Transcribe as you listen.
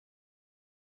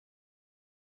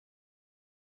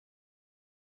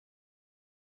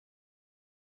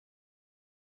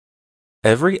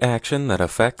Every action that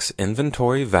affects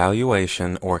inventory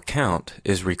valuation or count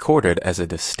is recorded as a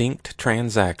distinct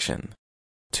transaction.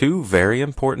 Two very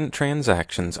important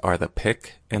transactions are the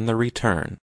pick and the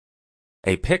return.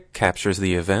 A pick captures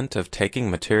the event of taking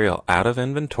material out of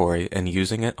inventory and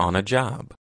using it on a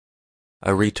job.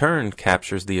 A return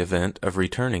captures the event of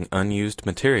returning unused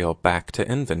material back to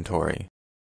inventory.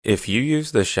 If you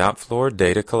use the shop floor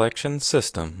data collection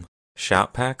system,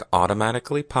 ShopPAK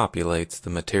automatically populates the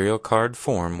material card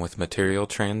form with material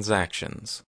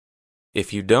transactions.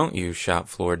 If you don't use shop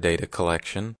floor data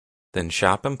collection, then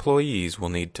shop employees will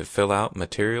need to fill out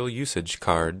material usage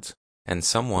cards, and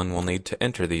someone will need to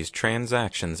enter these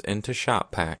transactions into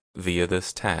ShopPAK via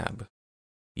this tab.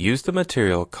 Use the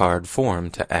material card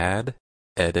form to add,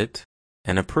 edit,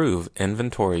 and approve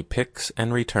inventory picks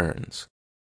and returns.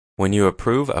 When you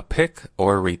approve a pick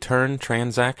or return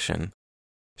transaction,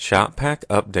 ShopPAK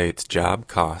updates job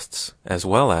costs as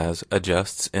well as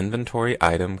adjusts inventory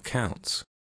item counts.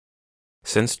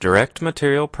 Since direct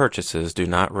material purchases do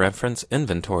not reference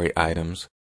inventory items,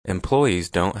 employees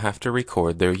don't have to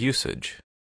record their usage.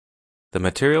 The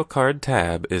Material Card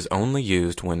tab is only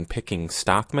used when picking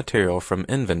stock material from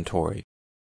inventory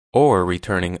or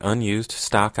returning unused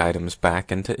stock items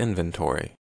back into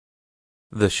inventory.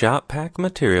 The ShopPAK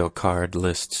Material Card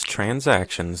lists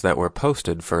transactions that were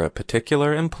posted for a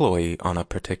particular employee on a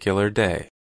particular day.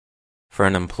 For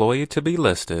an employee to be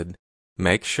listed,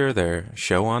 make sure their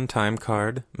Show on Time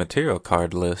Card Material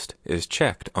Card list is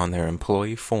checked on their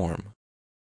employee form.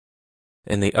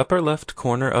 In the upper left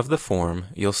corner of the form,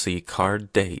 you'll see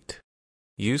Card Date.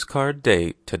 Use Card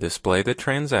Date to display the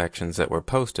transactions that were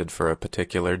posted for a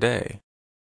particular day.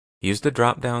 Use the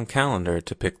drop-down calendar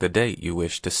to pick the date you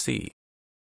wish to see.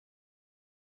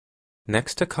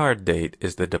 Next to Card Date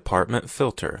is the Department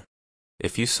filter.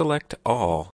 If you select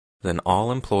All, then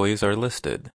all employees are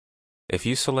listed. If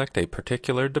you select a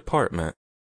particular department,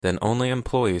 then only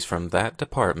employees from that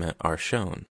department are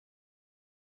shown.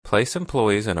 Place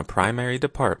employees in a primary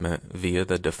department via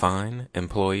the Define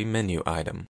Employee menu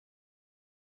item.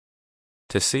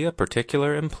 To see a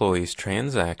particular employee's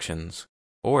transactions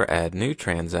or add new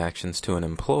transactions to an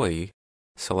employee,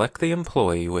 select the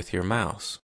employee with your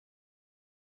mouse.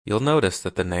 You'll notice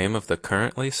that the name of the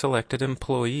currently selected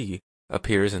employee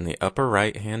appears in the upper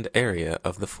right-hand area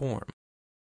of the form.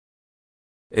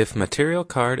 If Material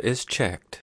Card is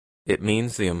checked, it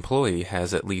means the employee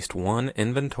has at least one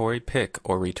inventory pick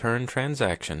or return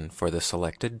transaction for the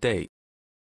selected date.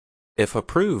 If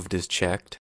Approved is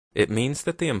checked, it means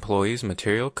that the employee's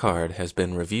Material Card has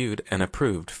been reviewed and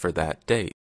approved for that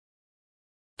date.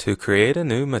 To create a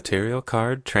new Material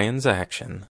Card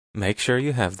transaction, make sure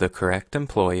you have the correct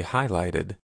employee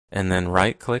highlighted, and then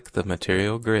right-click the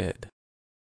material grid.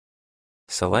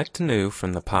 Select New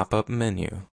from the pop-up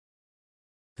menu.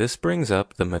 This brings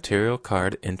up the Material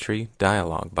Card Entry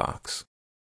dialog box.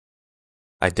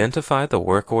 Identify the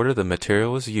work order the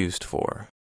material is used for.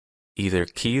 Either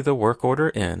key the work order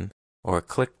in, or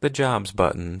click the Jobs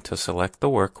button to select the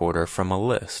work order from a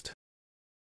list.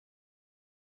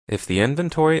 If the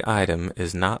inventory item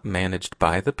is not managed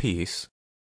by the piece,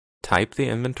 type the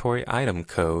inventory item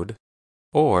code,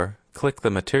 or click the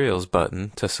Materials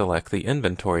button to select the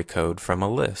inventory code from a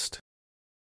list.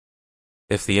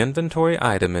 If the inventory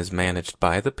item is managed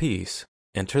by the piece,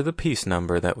 enter the piece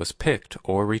number that was picked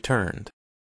or returned.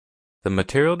 The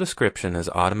material description is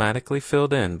automatically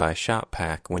filled in by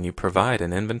ShopPAK when you provide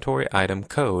an inventory item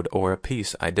code or a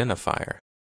piece identifier.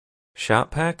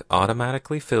 ShopPAK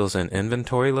automatically fills in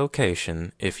inventory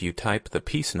location if you type the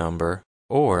piece number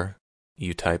or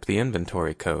you type the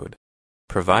inventory code,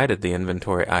 provided the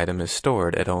inventory item is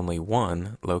stored at only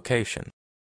one location.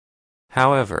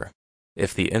 However,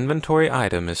 if the inventory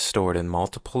item is stored in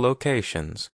multiple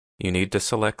locations, you need to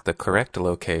select the correct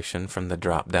location from the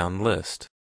drop-down list.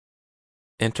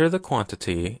 Enter the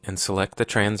quantity and select the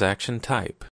transaction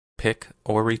type, pick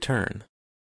or return.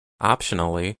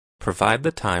 Optionally, provide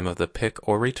the time of the pick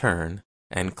or return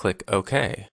and click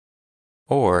OK.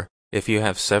 Or, if you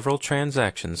have several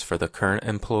transactions for the current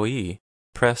employee,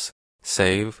 press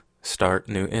Save, Start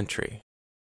New Entry.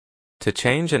 To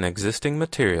change an existing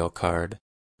material card,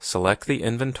 select the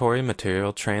inventory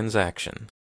material transaction.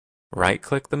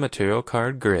 Right-click the material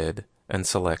card grid and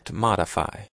select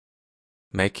Modify.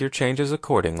 Make your changes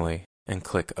accordingly and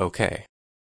click OK.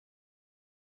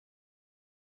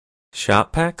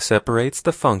 ShopPAK separates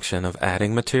the function of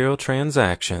adding material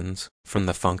transactions from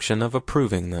the function of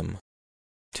approving them.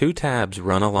 Two tabs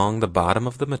run along the bottom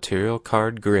of the material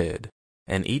card grid,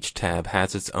 and each tab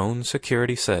has its own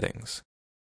security settings.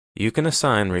 You can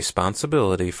assign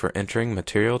responsibility for entering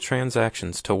material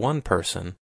transactions to one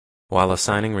person, while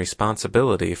assigning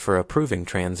responsibility for approving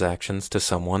transactions to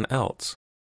someone else.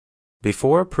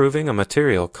 Before approving a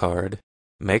material card,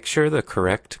 make sure the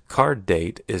correct card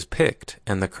date is picked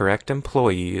and the correct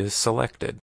employee is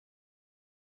selected.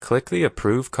 Click the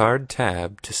Approve Card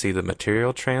tab to see the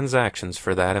material transactions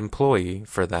for that employee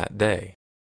for that day.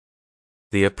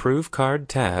 The Approve Card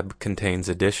tab contains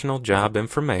additional job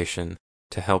information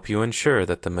to help you ensure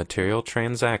that the material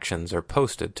transactions are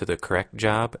posted to the correct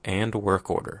job and work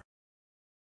order.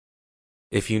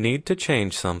 If you need to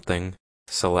change something,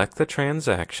 select the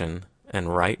transaction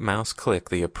and right-mouse click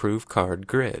the Approve Card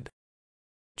grid.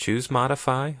 Choose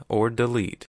Modify or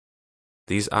Delete.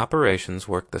 These operations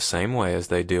work the same way as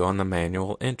they do on the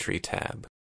Manual Entry tab.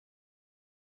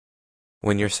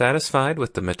 When you're satisfied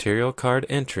with the material card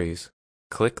entries,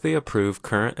 click the Approve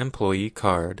Current Employee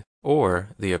Card or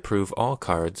the Approve All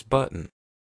Cards button.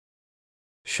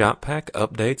 ShopPAK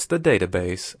updates the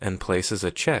database and places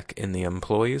a check in the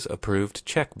Employees Approved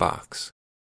checkbox.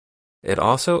 It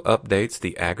also updates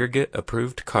the aggregate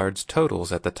approved cards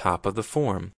totals at the top of the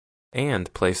form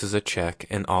and places a check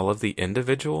in all of the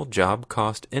individual job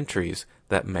cost entries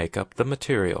that make up the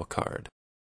material card.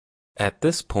 At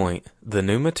this point, the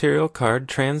new material card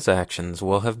transactions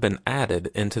will have been added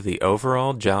into the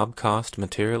overall job cost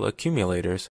material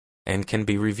accumulators and can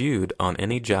be reviewed on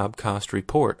any job cost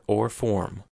report or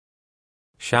form.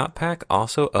 ShopPAK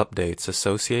also updates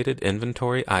associated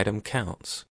inventory item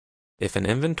counts. If an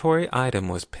inventory item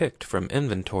was picked from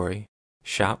inventory,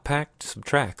 ShopPAK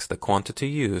subtracts the quantity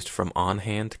used from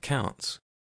on-hand counts.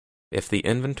 If the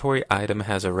inventory item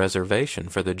has a reservation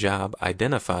for the job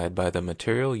identified by the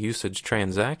material usage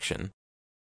transaction,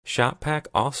 ShopPAK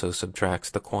also subtracts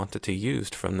the quantity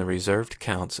used from the reserved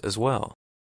counts as well.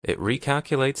 It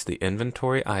recalculates the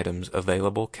inventory item's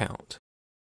available count.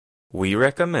 We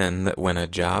recommend that when a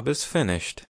job is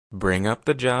finished, bring up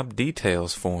the job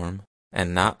details form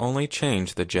and not only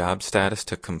change the job status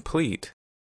to complete,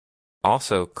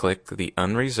 also click the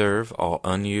Unreserve All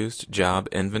Unused Job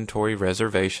Inventory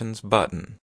Reservations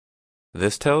button.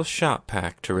 This tells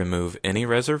ShopPAK to remove any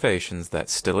reservations that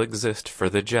still exist for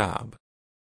the job.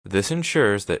 This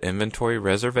ensures that inventory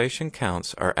reservation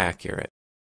counts are accurate.